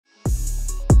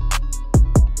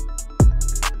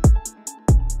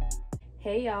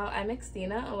Hey y'all, I'm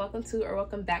Xtina and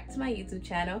welcome back to my YouTube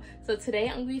channel. So today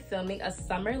I'm going to be filming a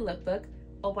summer lookbook,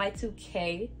 a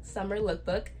Y2K summer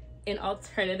lookbook, an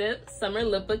alternative summer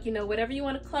lookbook, you know, whatever you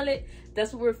want to call it,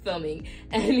 that's what we're filming.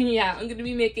 And yeah, I'm going to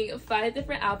be making 5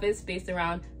 different outfits based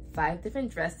around 5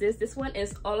 different dresses. This one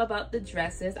is all about the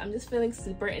dresses. I'm just feeling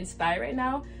super inspired right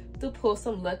now to pull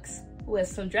some looks with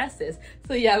some dresses.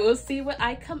 So yeah, we'll see what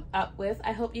I come up with.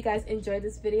 I hope you guys enjoyed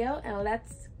this video and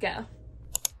let's go.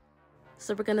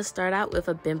 So we're gonna start out with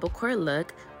a bimbocore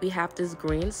look. We have this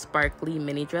green sparkly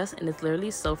mini dress and it's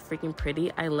literally so freaking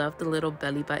pretty. I love the little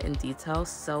belly button detail,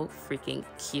 so freaking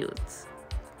cute.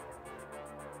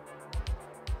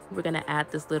 We're gonna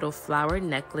add this little flower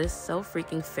necklace, so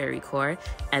freaking fairycore,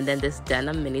 and then this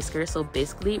denim mini skirt. So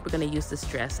basically we're gonna use this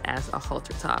dress as a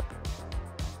halter top.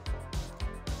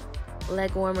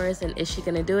 Leg warmers, and is she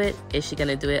gonna do it? Is she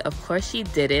gonna do it? Of course she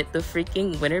did it. The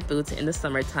freaking winter boots in the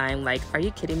summertime, like, are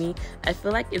you kidding me? I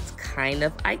feel like it's kind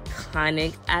of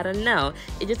iconic. I don't know,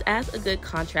 it just adds a good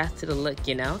contrast to the look,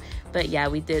 you know. But yeah,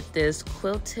 we did this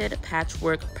quilted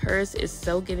patchwork purse. Is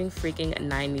so giving freaking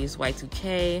 90s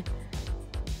Y2K.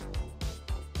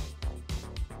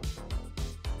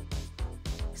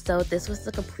 So this was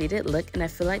the completed look and I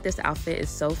feel like this outfit is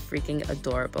so freaking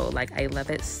adorable. Like, I love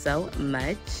it so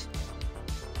much.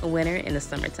 Winter in the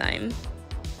summertime.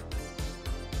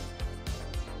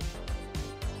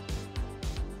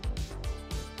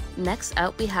 Next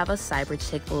up, we have a cyber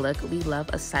chick look. We love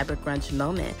a cyber grunge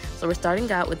moment. So we're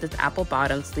starting out with this apple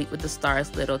bottom sleep with the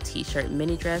stars little t-shirt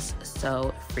mini dress.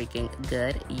 So freaking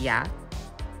good, yeah.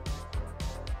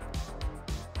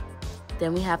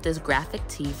 Then we have this graphic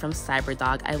tee from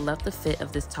Cyberdog. I love the fit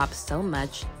of this top so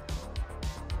much.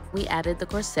 We added the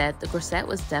corset. The corset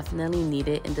was definitely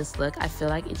needed in this look. I feel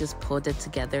like it just pulled it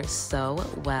together so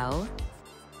well.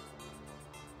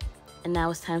 And now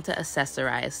it's time to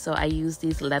accessorize. So I use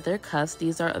these leather cuffs.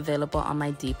 These are available on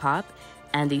my Depop.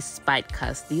 And these spike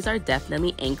cuffs. These are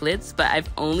definitely anklets, but I've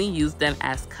only used them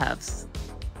as cuffs.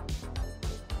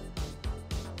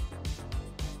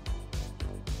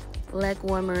 Leg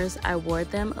warmers, I wore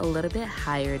them a little bit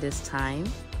higher this time.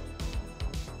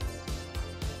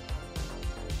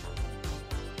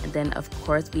 And then of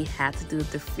course we had to do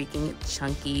the freaking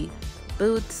chunky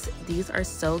boots. These are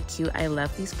so cute. I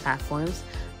love these platforms.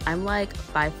 I'm like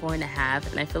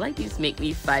 5'4.5" and I feel like these make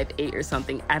me 5'8" or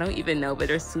something. I don't even know, but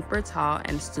they're super tall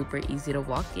and super easy to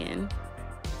walk in.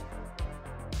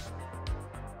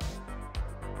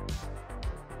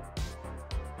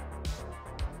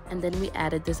 And then we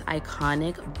added this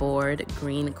iconic board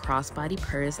green crossbody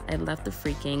purse. I love the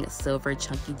freaking silver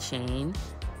chunky chain.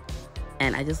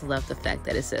 And I just love the fact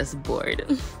that it says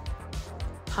board.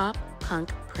 Pop punk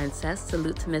princess,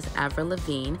 salute to Miss Avril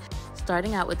Lavigne.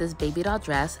 Starting out with this baby doll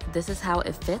dress. This is how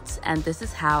it fits and this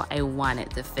is how I want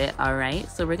it to fit, alright?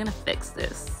 So we're gonna fix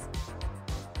this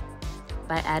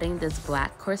by adding this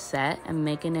black corset and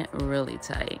making it really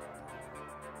tight.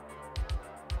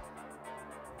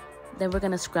 Then we're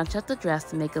gonna scrunch up the dress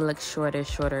to make it look shorter,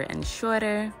 shorter, and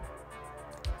shorter.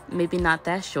 Maybe not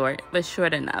that short, but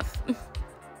short enough.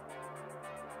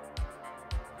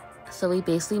 So we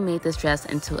basically made this dress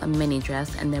into a mini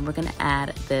dress and then we're gonna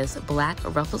add this black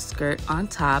ruffled skirt on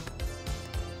top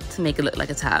to make it look like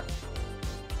a top.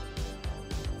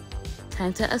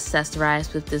 Time to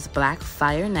accessorize with this black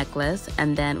fire necklace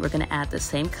and then we're gonna add the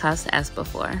same cuffs as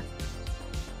before.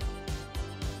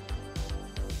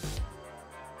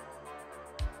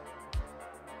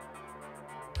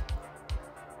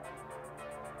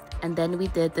 And then we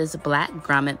did this black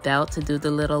grommet belt to do the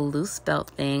little loose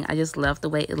belt thing. I just love the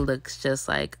way it looks, just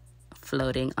like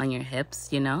floating on your hips,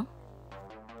 you know?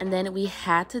 And then we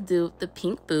had to do the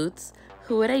pink boots.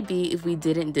 Who would I be if we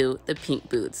didn't do the pink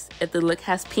boots? If the look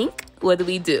has pink, what do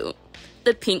we do?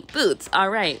 The pink boots.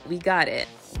 All right, we got it.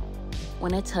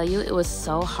 When I tell you it was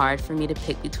so hard for me to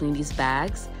pick between these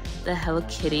bags, the Hello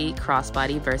Kitty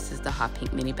crossbody versus the hot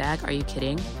pink mini bag, are you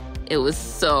kidding? It was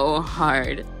so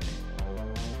hard.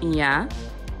 Yeah,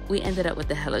 we ended up with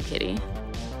the Hello Kitty.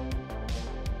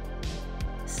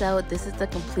 So this is the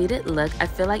completed look. I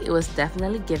feel like it was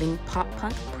definitely giving pop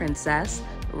punk princess,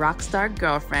 rock star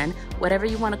girlfriend, whatever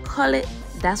you want to call it.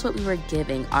 That's what we were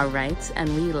giving, all right?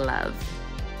 And we love.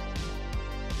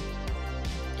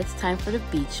 It's time for the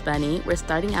beach bunny. We're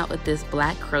starting out with this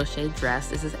black crochet dress.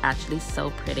 This is actually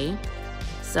so pretty.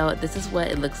 So this is what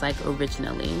it looks like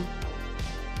originally.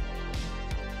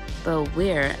 But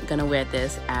we're gonna wear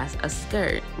this as a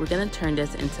skirt. We're gonna turn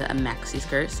this into a maxi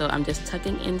skirt. So I'm just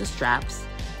tucking in the straps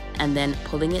and then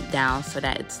pulling it down so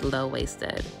that it's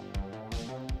low-waisted.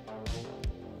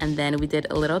 And then we did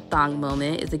a little thong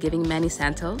moment. Is it giving Manny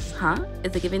Santos? Huh?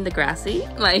 Is it giving Degrassi?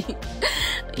 Like,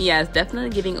 yeah, it's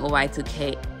definitely giving a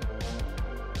Y2K.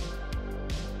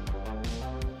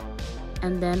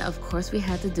 And then, of course, we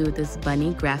had to do this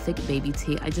bunny graphic baby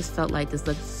tee. I just felt like this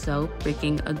looked so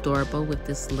freaking adorable with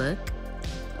this look.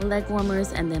 Leg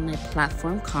warmers and then my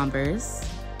platform Converse.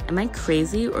 Am I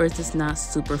crazy or is this not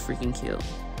super freaking cute?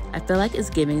 I feel like it's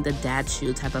giving the dad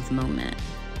shoe type of moment.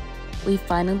 We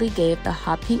finally gave the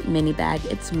hot pink mini bag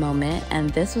its moment, and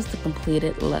this was the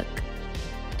completed look.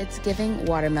 It's giving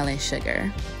watermelon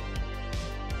sugar.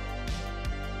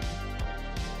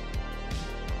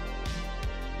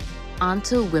 On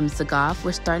to whimsigoth.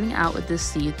 We're starting out with this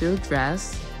see-through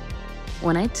dress.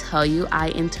 When I tell you, I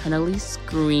internally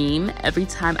scream every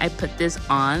time I put this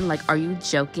on. Like, are you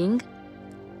joking?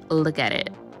 Look at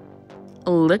it.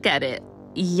 Look at it.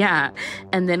 Yeah.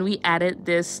 And then we added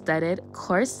this studded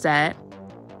corset.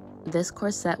 This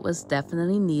corset was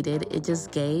definitely needed. It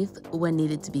just gave what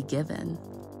needed to be given.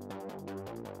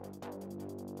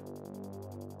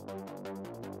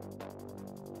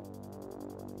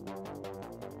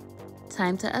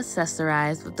 Time to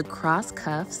accessorize with the cross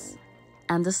cuffs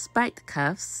and the spiked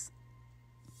cuffs.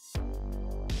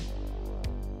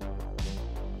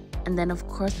 And then of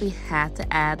course we had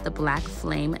to add the black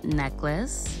flame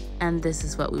necklace, and this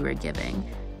is what we were giving.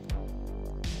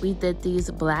 We did these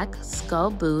black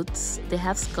skull boots. They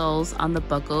have skulls on the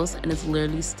buckles and it's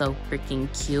literally so freaking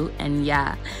cute. And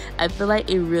yeah, I feel like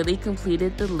it really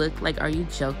completed the look. Like, are you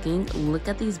joking? Look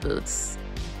at these boots.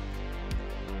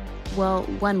 Well,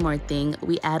 one more thing,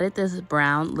 we added this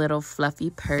brown little fluffy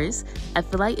purse. I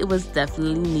feel like it was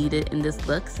definitely needed in this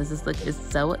look since this look is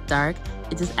so dark.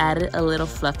 It just added a little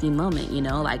fluffy moment, you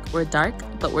know, like we're dark,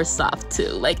 but we're soft too.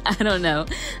 Like, I don't know,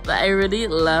 but I really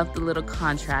love the little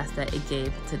contrast that it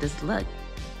gave to this look.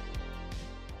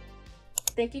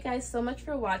 Thank you guys so much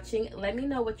for watching. Let me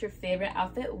know what your favorite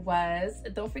outfit was.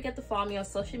 Don't forget to follow me on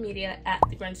social media at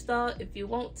The Grunge Doll if you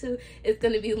want to. It's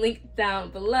going to be linked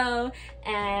down below.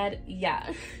 And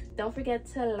yeah, don't forget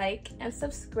to like and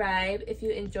subscribe if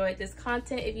you enjoyed this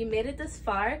content. If you made it this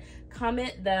far,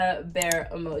 comment the bear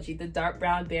emoji, the dark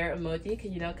brown bear emoji,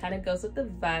 because you know, kind of goes with the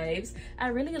vibes. I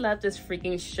really love this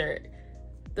freaking shirt.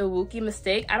 The Wookiee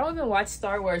mistake. I don't even watch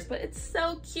Star Wars, but it's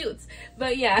so cute.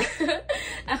 But yeah,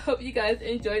 I hope you guys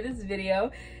enjoyed this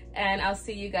video, and I'll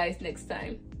see you guys next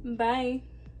time. Bye.